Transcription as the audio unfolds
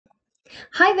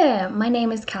Hi there, my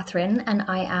name is Catherine and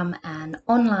I am an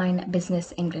online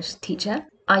business English teacher.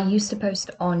 I used to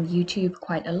post on YouTube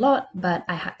quite a lot, but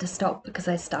I had to stop because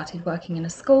I started working in a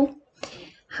school.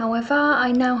 However,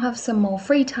 I now have some more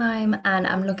free time and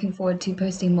I'm looking forward to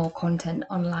posting more content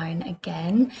online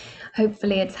again.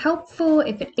 Hopefully it's helpful.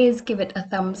 If it is, give it a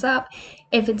thumbs up.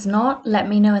 If it's not, let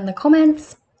me know in the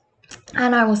comments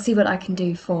and I will see what I can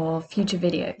do for future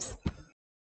videos.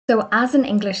 So as an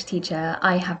English teacher,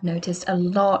 I have noticed a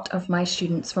lot of my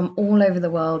students from all over the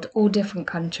world, all different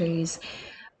countries,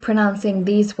 pronouncing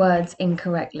these words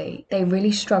incorrectly. They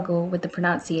really struggle with the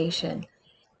pronunciation.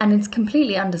 And it's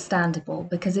completely understandable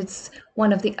because it's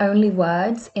one of the only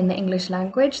words in the English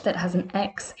language that has an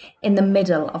X in the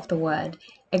middle of the word,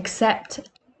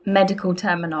 except medical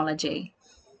terminology.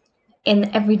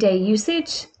 In everyday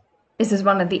usage, this is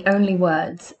one of the only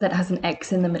words that has an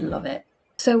X in the middle of it.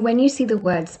 So when you see the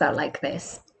word spelled like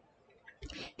this,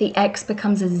 the X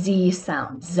becomes a Z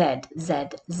sound, Z, Z,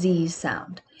 Z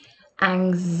sound.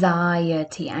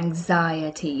 Anxiety,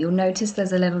 anxiety. You'll notice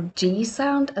there's a little G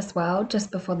sound as well, just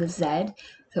before the Z.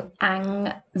 So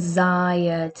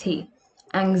anxiety,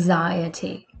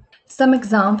 anxiety. Some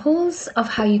examples of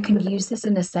how you can use this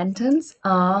in a sentence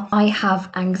are, I have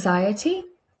anxiety.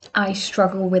 I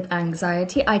struggle with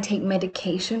anxiety. I take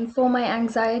medication for my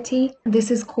anxiety.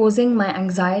 This is causing my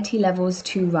anxiety levels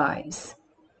to rise.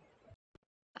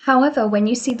 However, when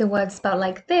you see the word spelled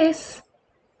like this,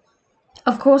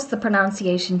 of course the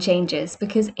pronunciation changes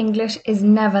because English is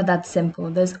never that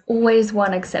simple. There's always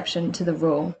one exception to the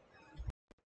rule.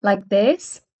 Like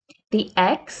this, the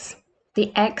X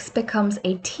becomes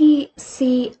a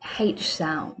TCH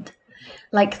sound.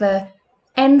 Like the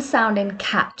N sound in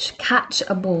catch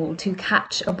a ball, to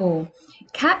catch a ball.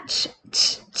 Catch,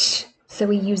 ch, ch. So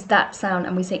we use that sound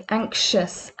and we say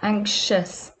anxious,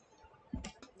 anxious.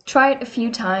 Try it a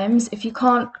few times. If you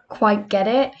can't quite get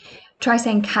it, try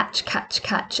saying catch, catch,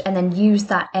 catch, and then use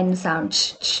that N sound,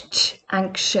 ch, ch, ch,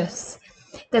 anxious.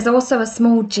 There's also a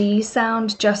small G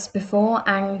sound just before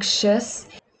anxious,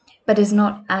 but is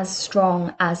not as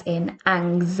strong as in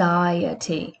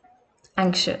anxiety.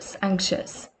 Anxious,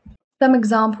 anxious. Some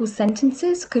example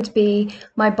sentences could be,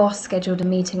 my boss scheduled a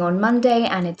meeting on Monday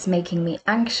and it's making me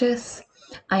anxious.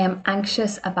 I am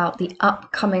anxious about the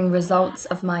upcoming results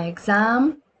of my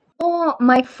exam. Or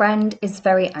my friend is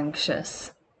very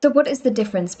anxious. So what is the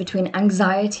difference between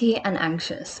anxiety and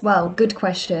anxious? Well, good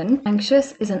question.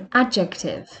 Anxious is an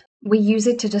adjective. We use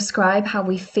it to describe how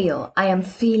we feel. I am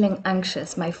feeling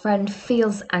anxious. My friend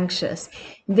feels anxious.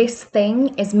 This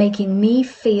thing is making me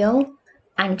feel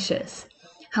anxious.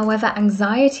 However,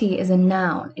 anxiety is a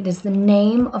noun. It is the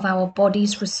name of our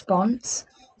body's response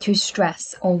to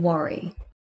stress or worry.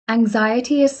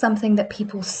 Anxiety is something that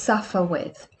people suffer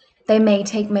with. They may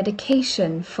take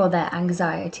medication for their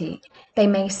anxiety. They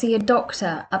may see a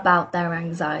doctor about their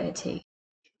anxiety.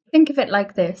 Think of it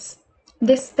like this.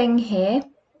 This thing here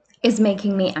is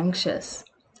making me anxious.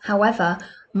 However,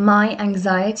 my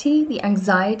anxiety, the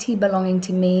anxiety belonging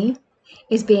to me,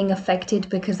 is being affected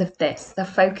because of this. The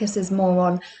focus is more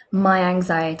on my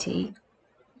anxiety.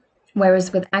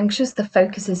 Whereas with anxious, the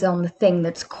focus is on the thing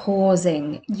that's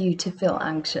causing you to feel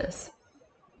anxious.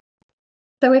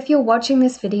 So if you're watching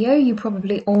this video, you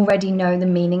probably already know the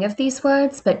meaning of these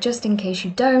words, but just in case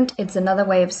you don't, it's another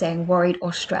way of saying worried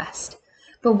or stressed.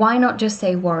 But why not just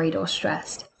say worried or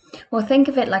stressed? Well, think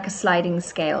of it like a sliding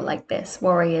scale like this.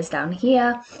 Worry is down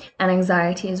here and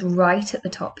anxiety is right at the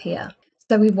top here.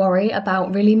 So we worry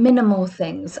about really minimal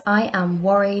things. I am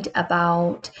worried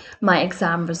about my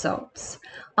exam results.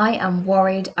 I am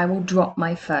worried I will drop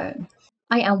my phone.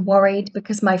 I am worried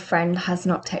because my friend has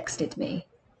not texted me.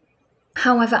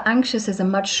 However, anxious is a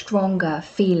much stronger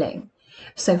feeling.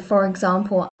 So for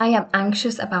example, I am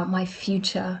anxious about my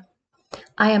future.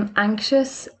 I am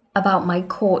anxious about my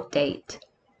court date.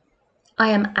 I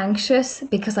am anxious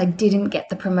because I didn't get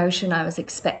the promotion I was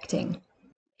expecting.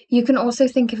 You can also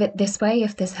think of it this way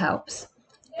if this helps.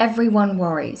 Everyone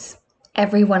worries.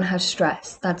 Everyone has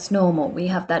stress. That's normal. We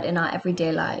have that in our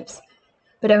everyday lives.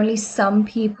 But only some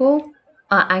people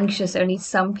are anxious. Only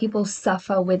some people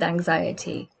suffer with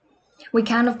anxiety. We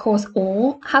can, of course,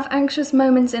 all have anxious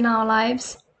moments in our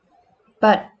lives,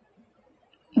 but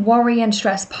worry and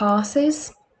stress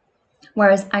passes,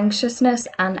 whereas anxiousness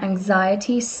and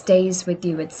anxiety stays with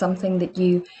you. It's something that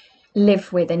you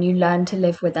live with and you learn to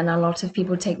live with, and a lot of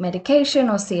people take medication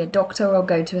or see a doctor or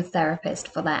go to a therapist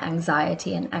for their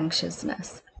anxiety and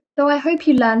anxiousness. So I hope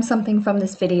you learned something from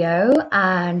this video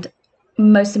and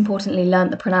most importantly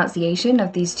learned the pronunciation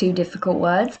of these two difficult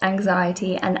words,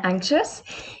 anxiety and anxious.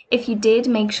 If you did,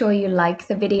 make sure you like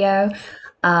the video.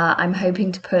 I'm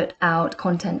hoping to put out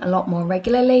content a lot more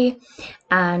regularly,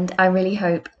 and I really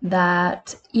hope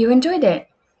that you enjoyed it.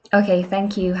 Okay,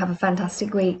 thank you. Have a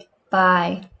fantastic week.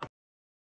 Bye.